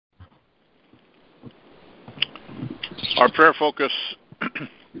Our prayer focus,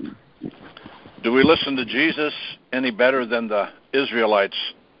 do we listen to Jesus any better than the Israelites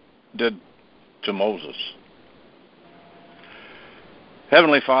did to Moses?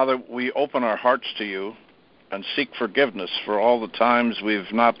 Heavenly Father, we open our hearts to you and seek forgiveness for all the times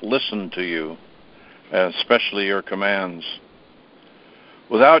we've not listened to you, especially your commands.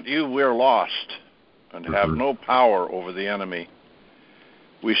 Without you, we're lost and have no power over the enemy.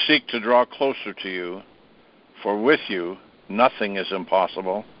 We seek to draw closer to you, for with you, nothing is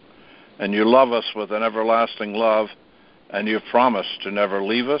impossible, and you love us with an everlasting love, and you've promised to never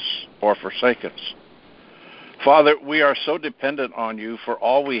leave us or forsake us. Father, we are so dependent on you for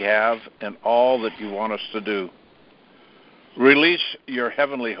all we have and all that you want us to do. Release your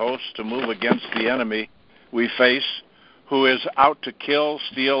heavenly host to move against the enemy we face, who is out to kill,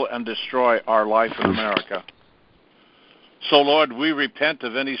 steal, and destroy our life in America. So, Lord, we repent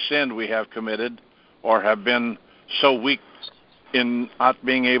of any sin we have committed or have been so weak in not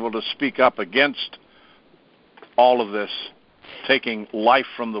being able to speak up against all of this, taking life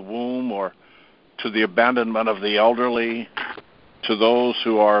from the womb or to the abandonment of the elderly, to those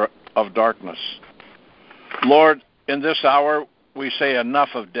who are of darkness. Lord, in this hour, we say enough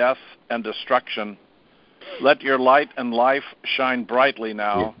of death and destruction. Let your light and life shine brightly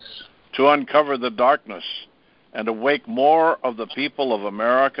now to uncover the darkness and awake more of the people of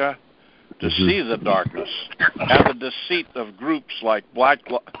America to see the darkness and the deceit of groups like Black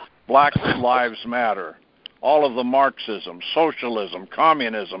Lives Matter, all of the Marxism, socialism,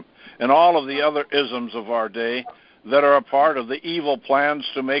 communism, and all of the other isms of our day that are a part of the evil plans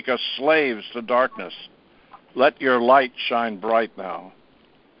to make us slaves to darkness. Let your light shine bright now.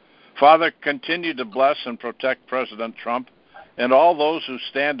 Father, continue to bless and protect President Trump and all those who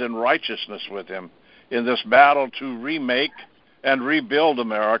stand in righteousness with him in this battle to remake and rebuild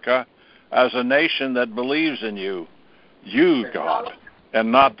America as a nation that believes in you, God,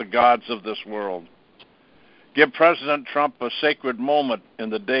 and not the gods of this world. Give President Trump a sacred moment in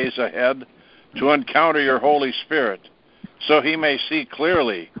the days ahead to encounter your Holy Spirit so he may see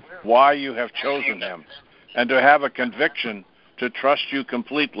clearly why you have chosen him and to have a conviction to trust you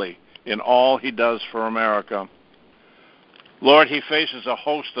completely in all he does for America. Lord, he faces a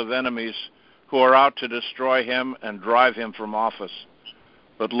host of enemies who are out to destroy him and drive him from office.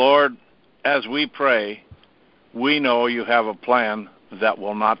 But Lord, as we pray, we know you have a plan that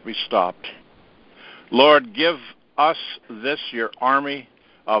will not be stopped. Lord, give us this, your army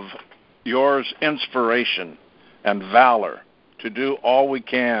of yours, inspiration and valor to do all we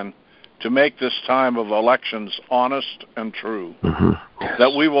can to make this time of elections honest and true,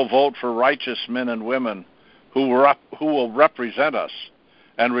 that we will vote for righteous men and women who will represent us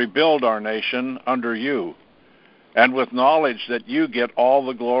and rebuild our nation under you, and with knowledge that you get all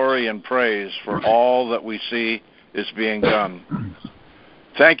the glory and praise for all that we see is being done.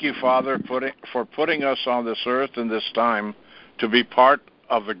 Thank you, Father, for putting us on this earth in this time to be part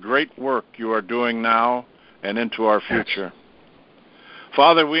of the great work you are doing now and into our future.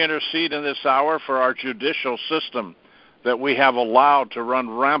 Father, we intercede in this hour for our judicial system that we have allowed to run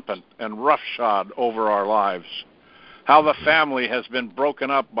rampant and roughshod over our lives. How the family has been broken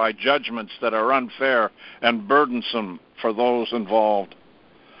up by judgments that are unfair and burdensome for those involved.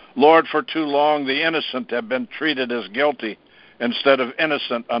 Lord, for too long the innocent have been treated as guilty instead of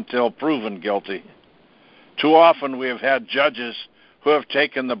innocent until proven guilty. Too often we have had judges who have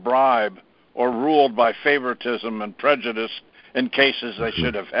taken the bribe or ruled by favoritism and prejudice in cases they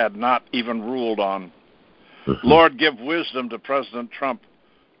should have had not even ruled on. Lord, give wisdom to President Trump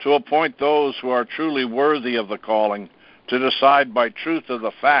to appoint those who are truly worthy of the calling to decide by truth of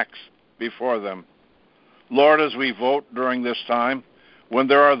the facts before them. Lord, as we vote during this time, when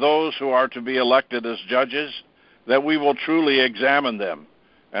there are those who are to be elected as judges, that we will truly examine them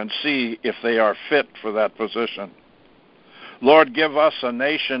and see if they are fit for that position. Lord, give us a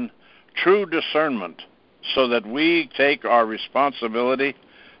nation true discernment so that we take our responsibility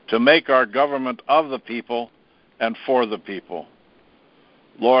to make our government of the people and for the people.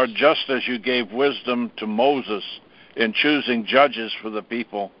 Lord, just as you gave wisdom to Moses in choosing judges for the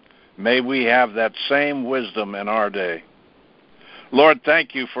people, may we have that same wisdom in our day. Lord,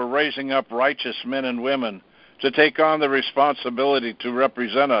 thank you for raising up righteous men and women to take on the responsibility to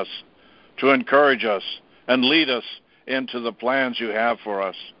represent us, to encourage us, and lead us into the plans you have for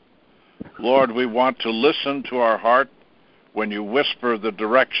us. Lord, we want to listen to our heart when you whisper the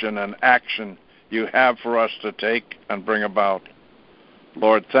direction and action you have for us to take and bring about.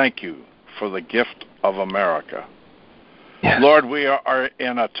 Lord, thank you for the gift of America. Yes. Lord, we are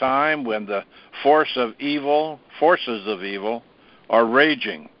in a time when the forces of evil are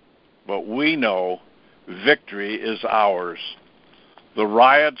raging, but we know victory is ours. The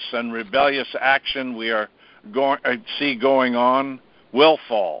riots and rebellious action we see going on will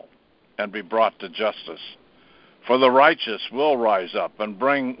fall and be brought to justice. For the righteous will rise up and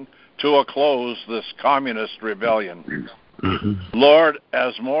bring to a close this communist rebellion. Lord,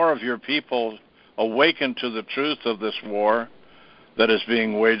 as more of your people awaken to the truth of this war that is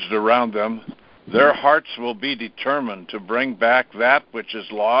being waged around them, their hearts will be determined to bring back that which is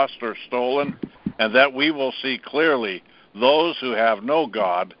lost or stolen, and that we will see clearly those who have no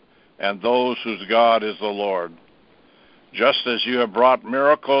God and those whose God is the Lord. Just as you have brought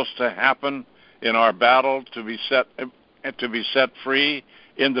miracles to happen in our battle to be set free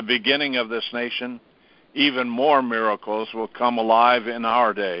in the beginning of this nation, even more miracles will come alive in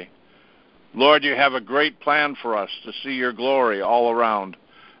our day. Lord, you have a great plan for us to see your glory all around,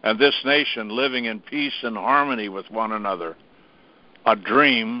 and this nation living in peace and harmony with one another. A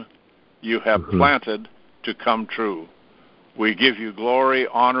dream you have planted to come true. We give you glory,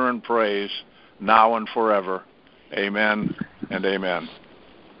 honor, and praise now and forever. Amen and amen.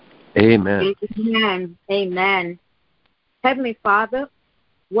 Amen. Amen. Amen. Heavenly Father,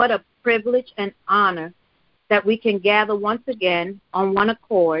 what a privilege and honor that we can gather once again on one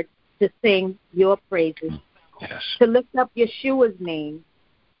accord to sing your praises, Yes. to lift up Yeshua's name,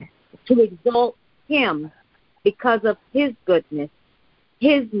 to exalt him because of his goodness,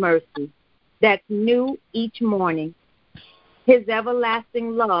 his mercy that's new each morning, his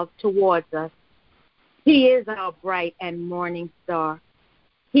everlasting love towards us. He is our bright and morning star.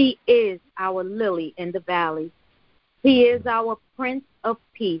 He is our lily in the valley. He is our Prince of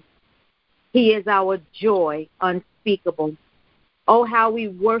Peace. He is our joy unspeakable. Oh, how we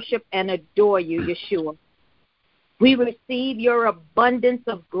worship and adore you, Yeshua. We receive your abundance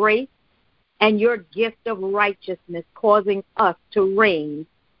of grace and your gift of righteousness, causing us to reign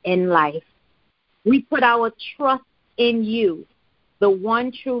in life. We put our trust in you, the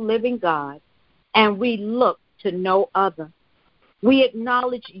one true living God, and we look to no other. We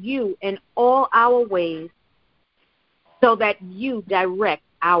acknowledge you in all our ways so that you direct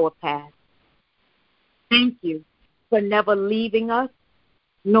our path. Thank you for never leaving us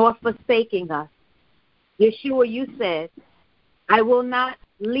nor forsaking us. Yeshua, you said, I will not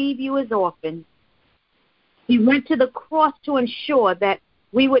leave you as orphans. He went to the cross to ensure that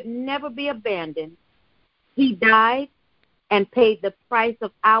we would never be abandoned. He died and paid the price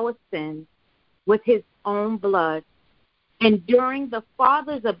of our sins with his own blood, enduring the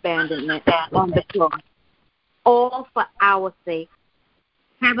Father's abandonment on the cross, all for our sake.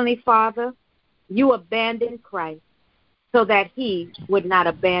 Heavenly Father, you abandoned Christ so that he would not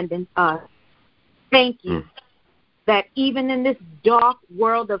abandon us. Thank you that even in this dark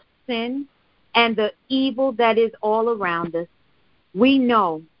world of sin and the evil that is all around us, we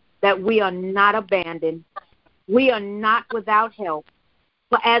know that we are not abandoned. We are not without help.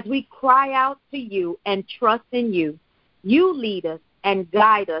 For as we cry out to you and trust in you, you lead us and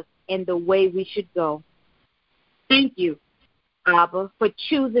guide us in the way we should go. Thank you, Abba, for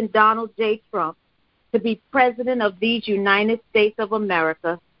choosing Donald J. Trump to be president of these United States of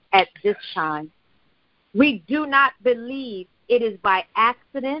America at this time. We do not believe it is by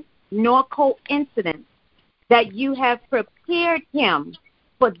accident nor coincidence that you have prepared him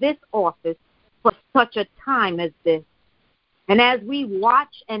for this office for such a time as this. And as we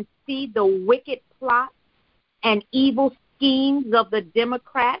watch and see the wicked plots and evil schemes of the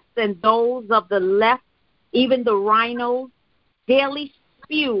Democrats and those of the left, even the rhinos, daily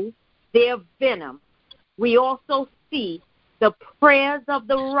spew their venom, we also see the prayers of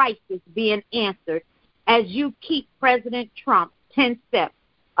the righteous being answered as you keep President Trump 10 steps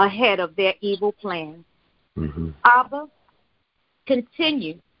ahead of their evil plans. Abba,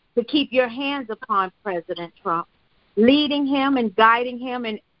 continue to keep your hands upon President Trump, leading him and guiding him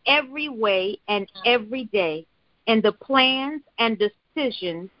in every way and every day in the plans and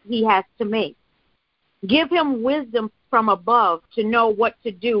decisions he has to make. Give him wisdom from above to know what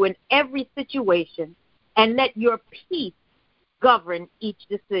to do in every situation, and let your peace govern each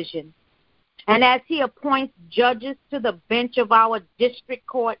decision. And as he appoints judges to the bench of our district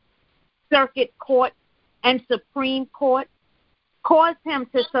court, circuit court, and Supreme Court, cause him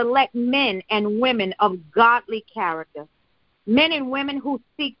to select men and women of godly character, men and women who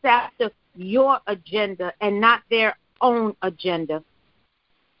seek after your agenda and not their own agenda,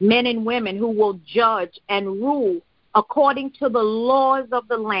 men and women who will judge and rule according to the laws of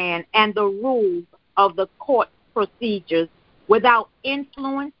the land and the rules of the court procedures without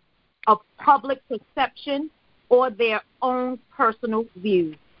influence of public perception or their own personal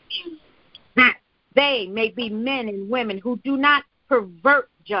views, that they may be men and women who do not pervert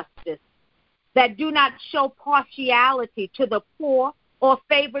justice, that do not show partiality to the poor or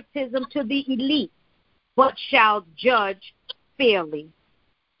favoritism to the elite, but shall judge fairly.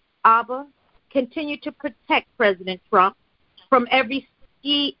 Abba, continue to protect President Trump from every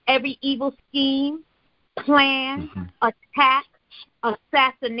evil scheme, plan, attack,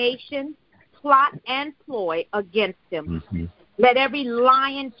 assassination, plot, and ploy against him. Let every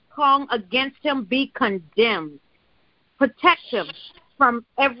lying tongue against him be condemned. Protect him from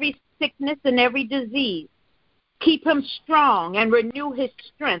every sickness and every disease. Keep him strong and renew his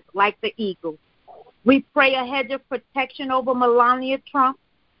strength like the eagle. We pray a hedge of protection over Melania Trump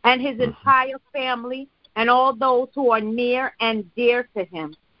and his entire family and all those who are near and dear to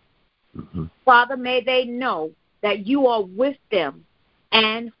him. Father, may they know that you are with them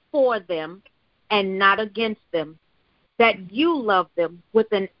and for them and not against them, that you love them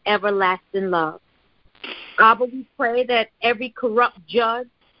with an everlasting love. Abba, we pray that every corrupt judge,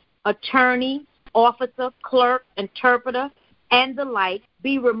 attorney, officer, clerk, interpreter, and the like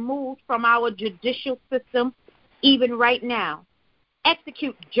be removed from our judicial system even right now.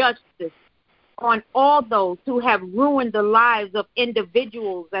 Execute justice on all those who have ruined the lives of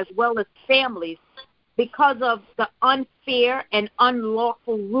individuals as well as families because of the unfair and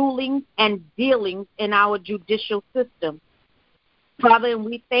unlawful rulings and dealings in our judicial system. Father, and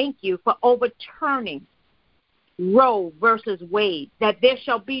we thank you for overturning Roe versus Wade, that there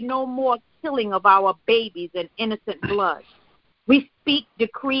shall be no more killing of our babies and innocent blood. We speak,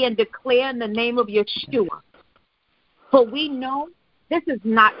 decree, and declare in the name of Yeshua. For we know this is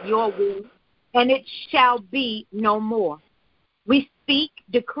not your will, and it shall be no more. We speak,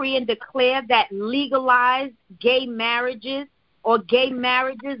 decree, and declare that legalized gay marriages or gay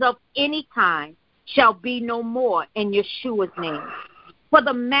marriages of any kind shall be no more in Yeshua's name. For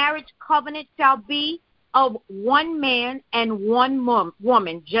the marriage covenant shall be of one man and one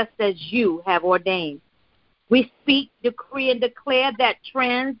woman, just as you have ordained. We speak, decree, and declare that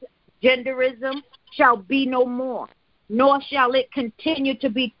transgenderism shall be no more, nor shall it continue to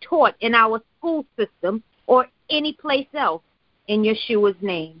be taught in our school system or any place else in Yeshua's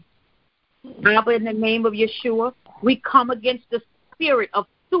name. Abba, in the name of Yeshua, we come against the spirit of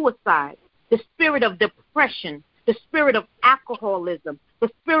suicide, the spirit of depression, the spirit of alcoholism, the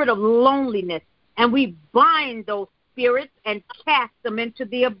spirit of loneliness, and we bind those spirits and cast them into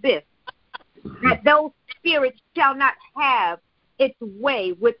the abyss. That those spirits shall not have its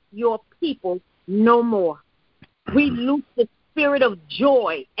way with your people no more. We loose the spirit of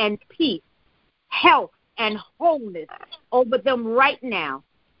joy and peace, health and wholeness over them right now,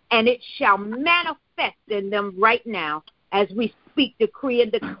 and it shall manifest in them right now as we speak, decree,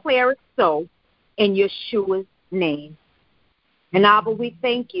 and declare it so in Yeshua's name. And Abba, we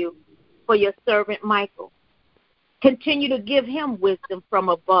thank you for your servant Michael. Continue to give him wisdom from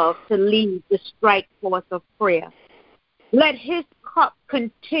above to lead the strike force of prayer. Let his cup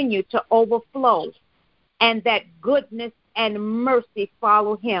continue to overflow, and that goodness and mercy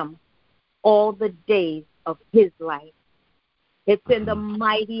follow him all the days of his life. It's in the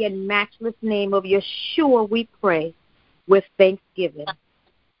mighty and matchless name of Yeshua we pray with thanksgiving.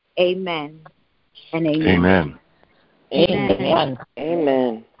 Amen and amen. Amen. Amen.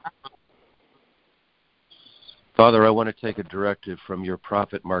 Amen. Father, I want to take a directive from your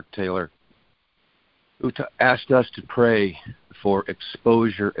prophet, Mark Taylor, who asked us to pray for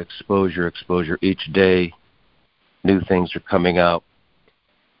exposure. Each day, new things are coming out.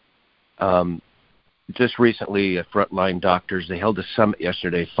 Just recently, frontline doctors, they held a summit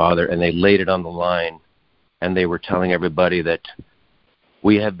yesterday, Father, and they laid it on the line, and they were telling everybody that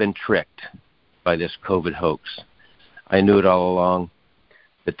we have been tricked by this COVID hoax. I knew it all along,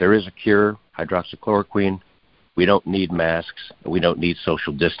 that there is a cure, hydroxychloroquine. We don't need masks. We don't need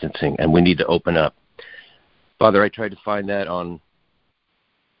social distancing, and we need to open up. Father, I tried to find that on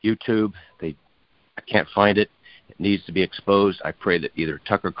YouTube. I can't find it. It needs to be exposed. I pray that either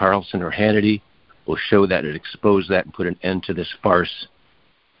Tucker Carlson or Hannity will show that and expose that and put an end to this farce.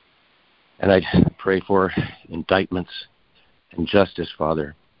 And I pray for indictments and justice,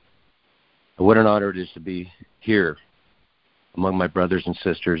 Father. And what an honor it is to be here among my brothers and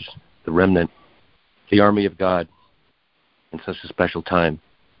sisters, the remnant, the army of God, in such a special time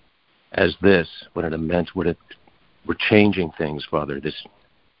as this. We're changing things, Father. This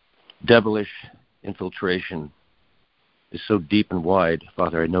devilish infiltration is so deep and wide.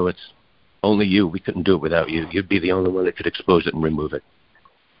 Father, I know it's only you. We couldn't do it without you. You'd be the only one that could expose it and remove it.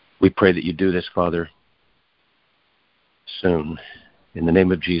 We pray that you do this, Father, soon. In the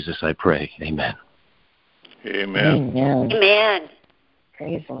name of Jesus, I pray. Amen. Amen. Amen. Amen.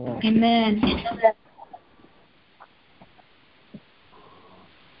 Praise the Lord. Amen.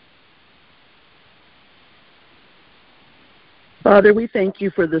 Father, we thank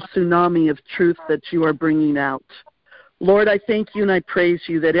you for the tsunami of truth that you are bringing out. Lord, I thank you and I praise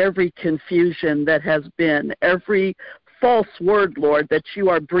you that every confusion that has been, every false word, Lord, that you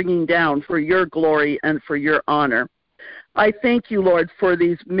are bringing down for your glory and for your honor. I thank you, Lord, for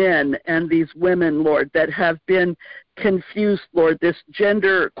these men and these women, Lord, that have been confused, Lord, this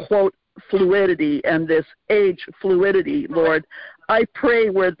gender, quote, fluidity and this age fluidity, Lord. I pray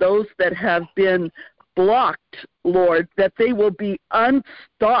where those that have been blocked, Lord, that they will be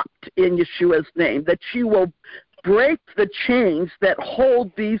unstopped in Yeshua's name, that you will break the chains that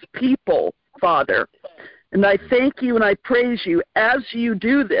hold these people, Father. And I thank you and I praise you as you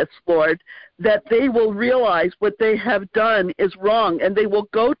do this, Lord, that they will realize what they have done is wrong and they will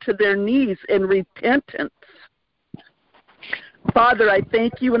go to their knees in repentance. Father, I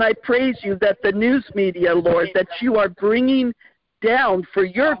thank you and I praise you that the news media, Lord, that you are bringing down for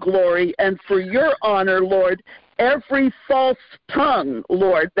your glory and for your honor, Lord, every false tongue,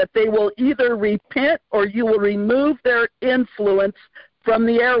 Lord, that they will either repent or you will remove their influence from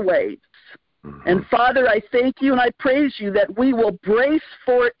the airwaves. And Father, I thank you and I praise you that we will brace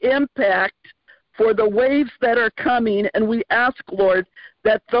for impact for the waves that are coming, and we ask, Lord,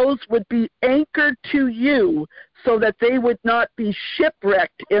 that those would be anchored to you so that they would not be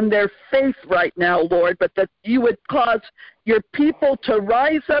shipwrecked in their faith right now, Lord, but that you would cause your people to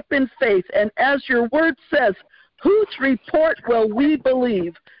rise up in faith. And as your word says, whose report will we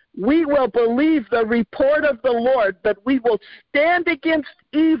believe? We will believe the report of the Lord, but we will stand against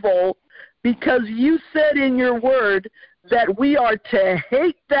evil because you said in your word that we are to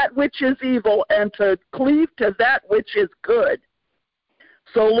hate that which is evil and to cleave to that which is good.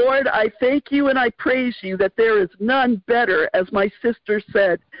 So, Lord, I thank you and I praise you that there is none better, as my sister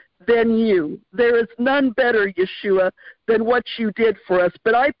said, than you. There is none better, Yeshua, than what you did for us.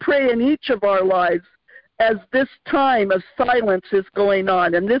 But I pray in each of our lives, as this time of silence is going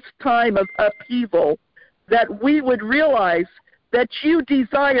on and this time of upheaval, that we would realize that you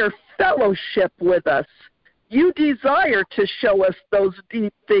desire fellowship with us. You desire to show us those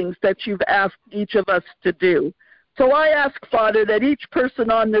deep things that you've asked each of us to do. So I ask, Father, that each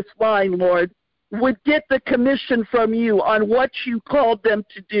person on this line, Lord, would get the commission from you on what you called them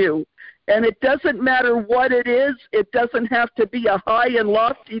to do. And it doesn't matter what it is. It doesn't have to be a high and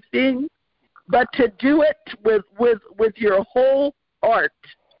lofty thing, but to do it with your whole heart,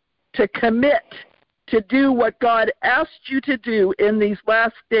 to commit to do what God asked you to do in these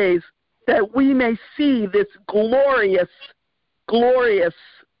last days, that we may see this glorious, glorious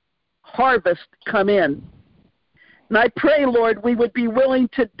harvest come in. And I pray, Lord, we would be willing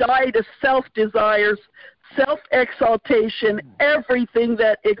to die to self-desires, self-exaltation, everything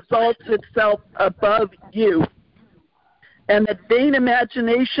that exalts itself above you. And that vain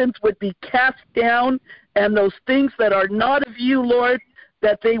imaginations would be cast down, and those things that are not of you, Lord,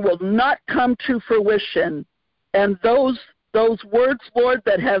 that they will not come to fruition. And those words, Lord,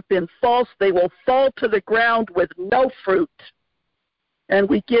 that have been false, they will fall to the ground with no fruit. And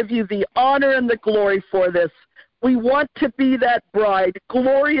we give you the honor and the glory for this. We want to be that bride,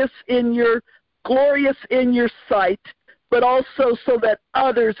 glorious in your sight, but also so that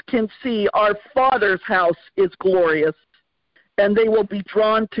others can see our Father's house is glorious, and they will be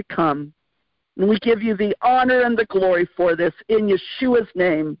drawn to come. And we give you the honor and the glory for this in Yeshua's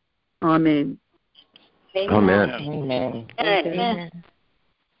name. Amen. Amen. Amen. Amen.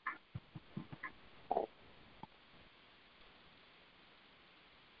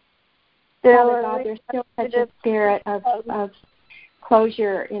 Father God, there's still such a spirit of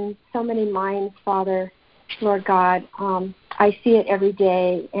closure in so many minds, Father, Lord God. I see it every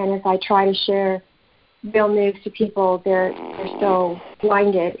day, and as I try to share real news to people, they're so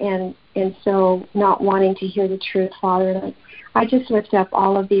blinded and so not wanting to hear the truth, Father. And I just lift up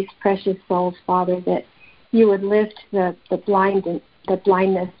all of these precious souls, Father, that you would lift the blindness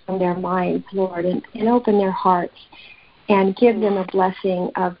from their minds, Lord, and open their hearts and give them a blessing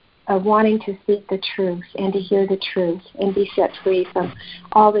of wanting to seek the truth and to hear the truth and be set free from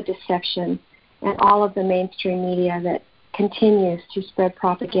all the deception and all of the mainstream media that continues to spread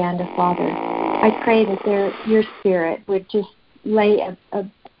propaganda, Father. I pray that your spirit would just lay a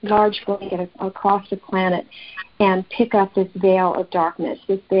large blanket across the planet and pick up this veil of darkness,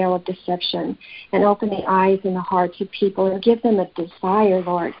 this veil of deception, and open the eyes and the hearts of people and give them a desire,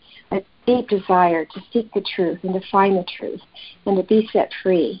 Lord, a deep desire to seek the truth and to find the truth and to be set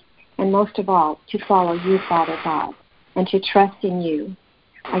free. And most of all, to follow you, Father God, and to trust in you.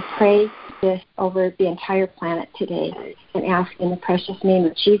 I pray this over the entire planet today and ask in the precious name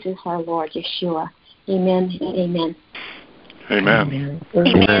of Jesus, our Lord, Yeshua. Amen and amen. Amen.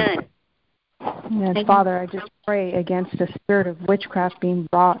 Amen. And Father, I just pray against the spirit of witchcraft being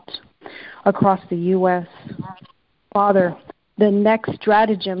brought across the U.S. Father, the next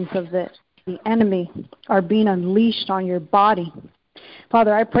stratagems of the enemy are being unleashed on your body.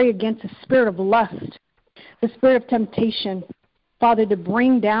 Father, I pray against the spirit of lust, the spirit of temptation, Father, to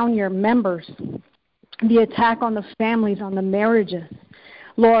bring down your members, the attack on the families, on the marriages.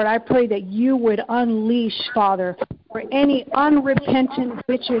 Lord, I pray that you would unleash, Father, for any unrepentant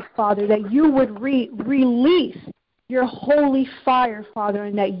witches, Father, that you would release your holy fire, Father,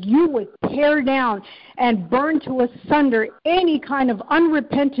 and that you would tear down and burn to asunder any kind of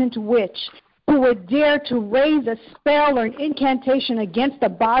unrepentant witch who would dare to raise a spell or an incantation against the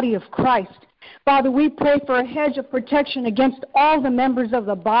body of Christ. Father, we pray for a hedge of protection against all the members of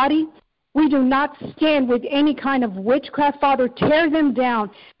the body. We do not stand with any kind of witchcraft, Father. Tear them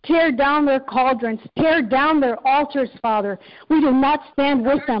down. Tear down their cauldrons. Tear down their altars, Father. We do not stand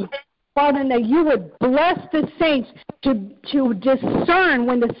with them. Father, and that you would bless the saints to discern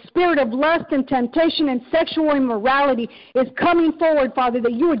when the spirit of lust and temptation and sexual immorality is coming forward, Father,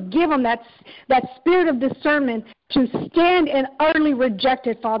 that you would give them that spirit of discernment to stand and utterly reject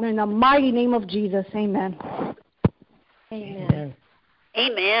it, Father, in the mighty name of Jesus. Amen. Amen.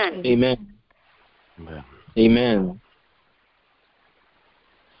 Amen. Amen. Amen. Amen.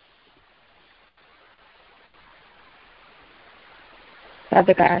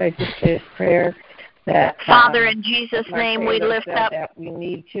 Father God, I just say this prayer that Father, in Jesus' name, we lift up. That we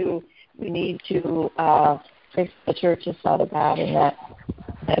need to fix the churches, Father God, and that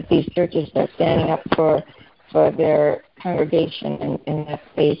these churches are standing up for their congregation, and that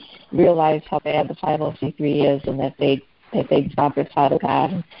they realize how bad the 501c3 is, and that they drop it, Father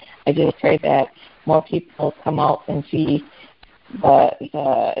God. And I just pray that more people come out and see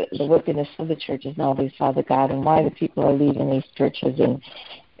the wickedness of the churches nowadays, Father God, and why the people are leaving these churches. And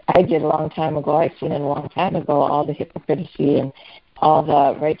I did a long time ago, I've seen it a long time ago, all the hypocrisy and all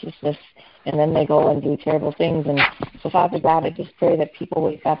the righteousness, and then they go and do terrible things. And so, Father God, I just pray that people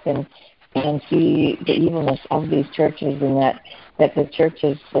wake up and see the evilness of these churches, and that the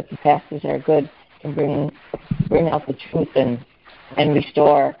churches, that the pastors are good and bring out the truth and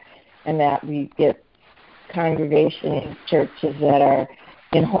restore, and that we get congregation churches that are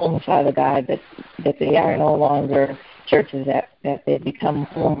in homes, Father God, that they are no longer churches, that they become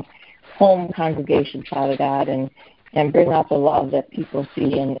home congregations, Father God, and bring out the love that people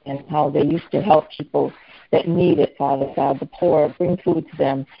see, and how they used to help people that need it, Father God, the poor, bring food to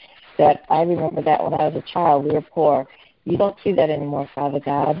them. That I remember that when I was a child, we were poor. You don't see that anymore, Father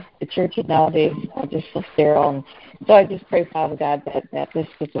God. The churches nowadays are just so sterile. And so I just pray, Father God, that this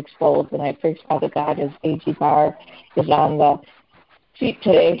gets exposed. And I pray, Father God, as A.G. Barr is on the feet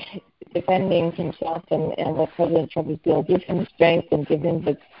today, defending himself and what President Trump is doing, give him strength and give him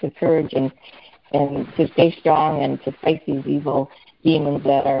the courage and to stay strong and to fight these evil demons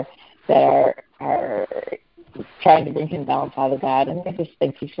that are trying to bring him down, Father God. And I just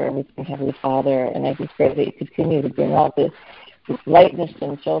thank you for everything, Heavenly Father. And I just pray that you continue to bring out this lightness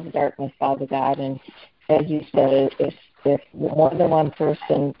and show the darkness, Father God. And as you said, if more than one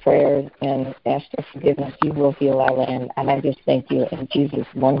person prays and asks for forgiveness, you will heal our land. And I just thank you in Jesus'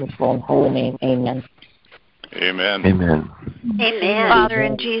 wonderful and holy name. Amen. Amen. Amen. Amen. Father,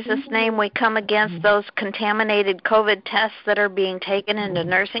 in Jesus' name, we come against those contaminated COVID tests that are being taken into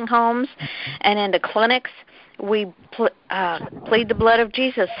nursing homes and into clinics. We plead the blood of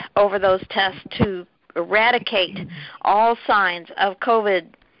Jesus over those tests to eradicate all signs of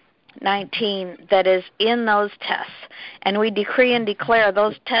COVID-19 that is in those tests. And we decree and declare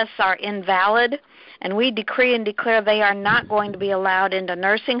those tests are invalid, and we decree and declare they are not going to be allowed into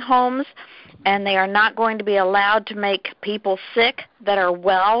nursing homes, and they are not going to be allowed to make people sick that are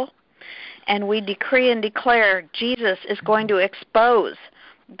well. And we decree and declare Jesus is going to expose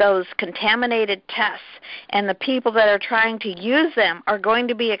those contaminated tests, and the people that are trying to use them are going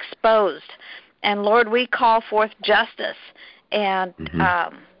to be exposed. And Lord, we call forth justice and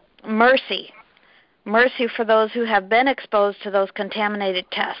mercy for those who have been exposed to those contaminated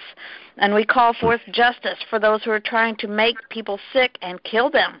tests. And we call forth justice for those who are trying to make people sick and kill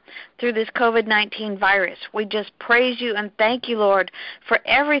them through this COVID-19 virus. We just praise you and thank you, Lord, for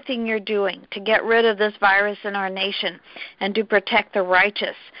everything you're doing to get rid of this virus in our nation and to protect the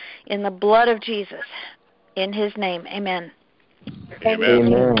righteous. In the blood of Jesus, in his name, amen.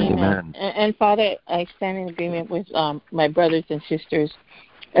 Amen. Amen. And Father, I stand in agreement with my brothers and sisters,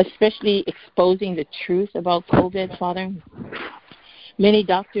 especially exposing the truth about COVID, Father. Many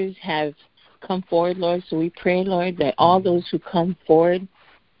doctors have come forward, Lord, so we pray, Lord, that all those who come forward,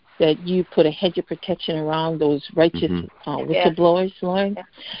 that you put a hedge of protection around those righteous whistleblowers, Lord.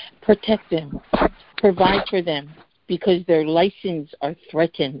 Protect them. Provide for them, because their license are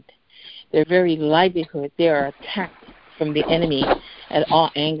threatened. Their very livelihood, they are attacked from the enemy at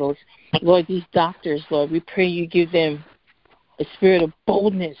all angles. Lord, these doctors, Lord, we pray you give them a spirit of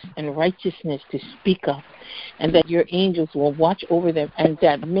boldness and righteousness to speak up, and that your angels will watch over them, and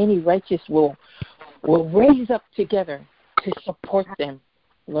that many righteous will raise up together to support them,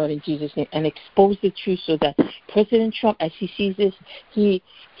 Lord, in Jesus' name, and expose the truth so that President Trump, as he sees this,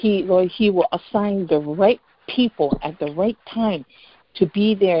 Lord, he will assign the right people at the right time to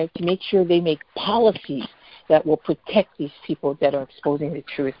be there to make sure they make policies that will protect these people that are exposing the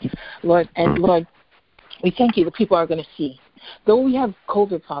truth, Lord. And Lord, we thank you that people are going to see. Though we have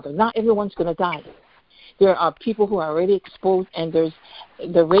COVID, Father, not everyone's going to die. There are people who are already exposed, and there's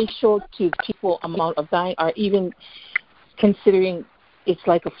the ratio to people amount of dying are even considering it's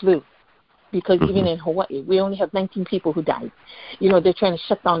like a flu. Because even in Hawaii, we only have 19 people who died. They're trying to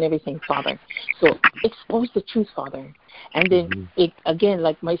shut down everything, Father. So expose the truth, Father. And then, again,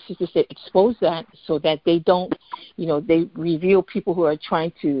 like my sister said, expose that so that they don't, they reveal people who are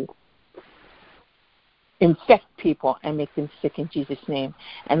trying to infect people and make them sick in Jesus' name.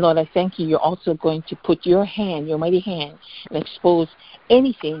 And Lord, I thank you. You're also going to put your hand, your mighty hand, and expose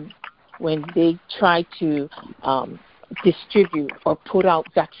anything when they try to distribute or put out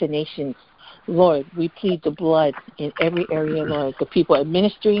vaccinations. Lord, we plead the blood in every area, Lord. The people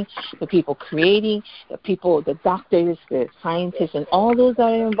administering, the people creating, the doctors, the scientists, and all those that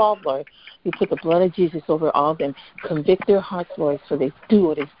are involved, Lord. We put the blood of Jesus over all of them. Convict their hearts, Lord, so they do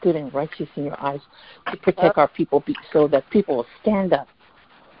what is good and righteous in your eyes to protect our people so that people will stand up.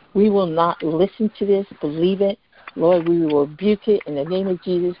 We will not listen to this, believe it. Lord, we will rebuke it in the name of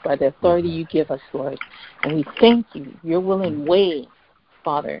Jesus by the authority you give us, Lord. And we thank you, your willing way,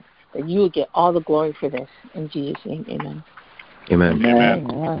 Father, that you will get all the glory for this. In Jesus' name, amen. Amen.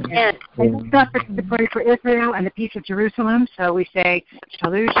 And it's not to pray for Israel and the peace of Jerusalem, so we say,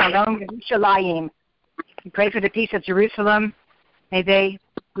 Shalom, Shalom, Yerushalayim. We pray for the peace of Jerusalem. May they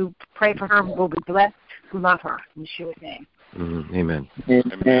who pray for her will be blessed, who love her. In Yeshua's name. Amen.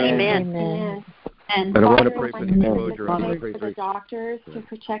 Amen. And I want to Father, pray for the exposure. I want to pray for the doctors, to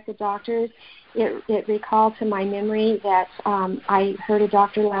protect the doctors. It recalled to my memory that I heard a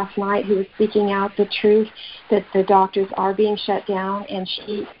doctor last night who was speaking out the truth that the doctors are being shut down, and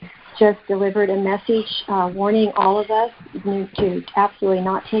she just delivered a message warning all of us to absolutely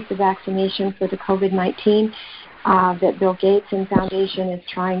not take the vaccination for the COVID-19 that Bill Gates and Foundation is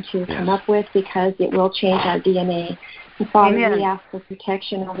trying to come up with, because it will change our DNA. And Father, we ask for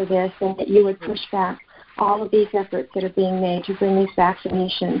protection over this, and that you would push back all of these efforts that are being made to bring these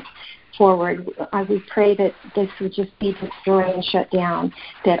vaccinations forward. We pray that this would just be destroyed and shut down,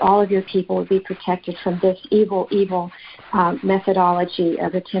 that all of your people would be protected from this evil methodology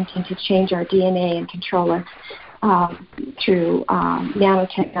of attempting to change our DNA and control us through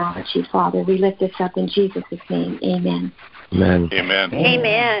nanotechnology. Father, we lift this up in Jesus' name. Amen. Amen. Amen.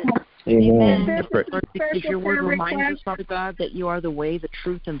 Amen. Amen. Because your word reminds us, Father God, that you are the way, the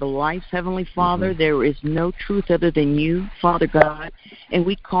truth, and the life, Heavenly Father. There is no truth other than you, Father God, and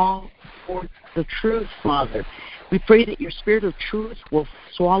we call for the truth, Father. We pray that your spirit of truth will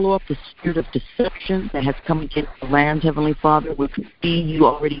swallow up the spirit of deception that has come against the land, Heavenly Father, which we see you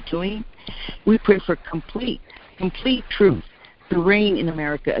already doing. We pray for complete truth to reign in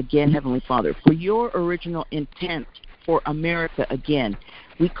America again, Heavenly Father, for your original intent for America again.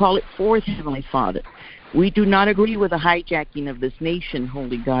 We call it forth, Heavenly Father. We do not agree with the hijacking of this nation,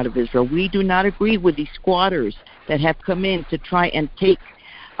 Holy God of Israel. We do not agree with these squatters that have come in to try and take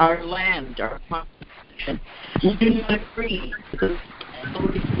our land, our constitution. We do not agree with those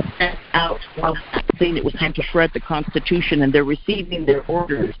out while saying it was time to shred the Constitution, and they're receiving their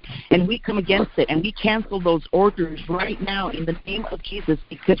orders. And we come against it, and we cancel those orders right now in the name of Jesus,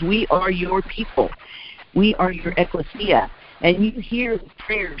 because we are your people. We are your ecclesia. And you hear the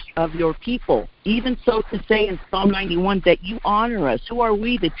prayers of your people. Even so to say in Psalm 91 that you honor us. Who are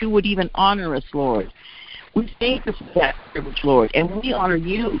we that you would even honor us, Lord? We thank you for that privilege, Lord. And we honor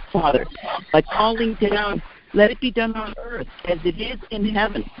you, Father, by calling down, let it be done on earth as it is in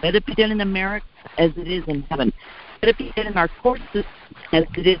heaven. Let it be done in America as it is in heaven. Let it be done in our court system as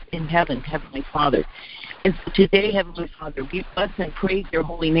it is in heaven, Heavenly Father. And so today, Heavenly Father, we bless and praise your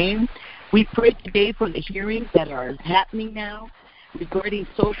holy name. We pray today for the hearings that are happening now regarding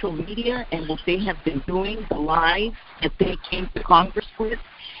social media and what they have been doing, the lies that they came to Congress with,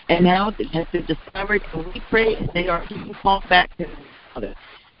 and now it has been discovered. And we pray that they are being called back to each other,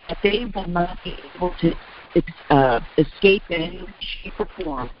 that they will not be able to escape in any shape or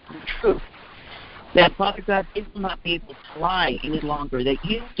form the truth. that, Father God, they will not be able to lie any longer, that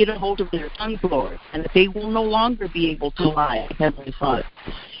you get a hold of their tongues, Lord, and that they will no longer be able to lie, Heavenly Father.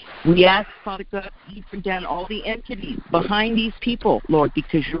 We ask, Father God, you bring down all the entities behind these people, Lord,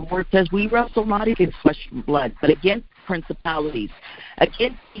 because your word says we wrestle not against flesh and blood, but against principalities,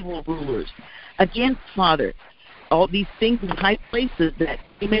 against evil rulers, against, Father, all these things in high places that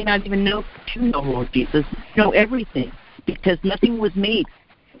you may not even know, but you know, Lord Jesus. You know everything, because nothing was made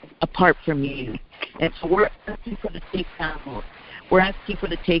apart from you. And so we're asking for the takedown, Lord. We're asking for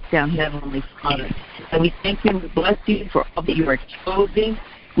the takedown, Heavenly Father. And we thank you and we bless you for all that you are exposing.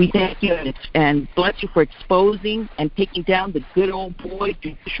 We thank you and bless you for exposing and taking down the good old boy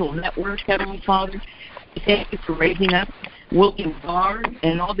judicial network, Heavenly Father. We thank you for raising up William Barr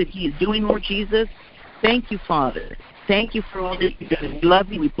and all that he is doing, Lord Jesus. Thank you, Father. Thank you for all that you're doing. We love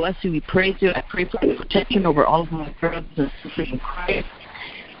you. We bless you. We praise you. I pray for protection over all of my brothers and sisters in Christ,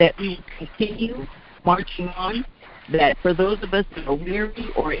 that we will continue marching on, that for those of us that are weary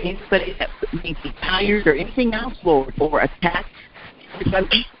or anybody that may be tired or anything else, Lord, or attacked, God,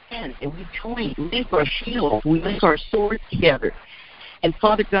 we stand and we join, we link our shields, we link our swords together. And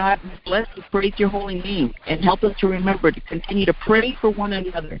Father God, we bless and praise your holy name and help us to remember to continue to pray for one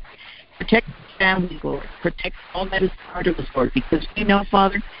another. Protect families, Lord. Protect all that is part of us, Lord, because we know,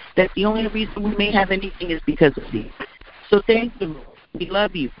 Father, that the only reason we may have anything is because of you. So thank you, Lord. We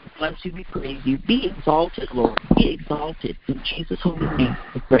love you. We bless you. We praise you. Be exalted, Lord. Be exalted. In Jesus' holy name,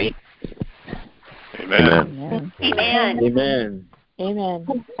 we pray. Amen. Amen. Amen.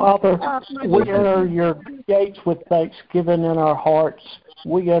 Amen. Father, we enter your gates with thanksgiving in our hearts.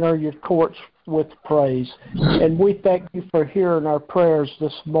 We enter your courts with praise. And we thank you for hearing our prayers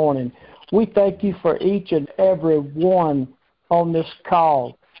this morning. We thank you for each and every one on this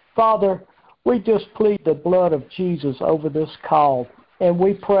call. Father, we just plead the blood of Jesus over this call. And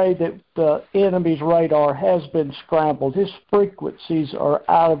we pray that the enemy's radar has been scrambled. His frequencies are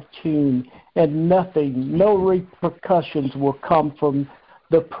out of tune, and no repercussions will come from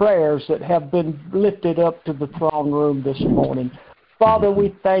the prayers that have been lifted up to the throne room this morning. Father,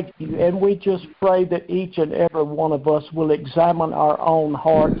 we thank you, and we just pray that each and every one of us will examine our own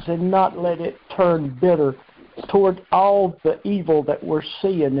hearts and not let it turn bitter toward all the evil that we're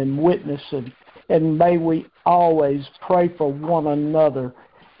seeing and witnessing. And may we always pray for one another.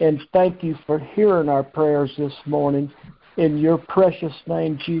 And thank you for hearing our prayers this morning. In your precious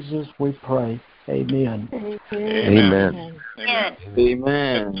name, Jesus, we pray. Amen. Amen.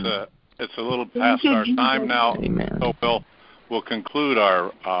 Amen. It's a little past our time now. Amen. So we'll conclude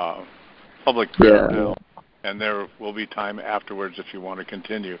our public prayer now, and there will be time afterwards if you want to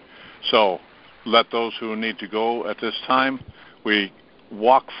continue. So let those who need to go at this time, we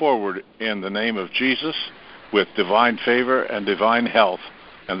walk forward in the name of Jesus with divine favor and divine health,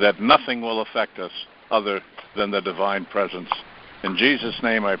 and that nothing will affect us other than the divine presence. In Jesus'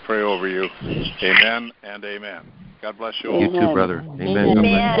 name I pray over you. Amen and amen. God bless you all. You too, brother. Amen.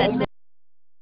 Amen.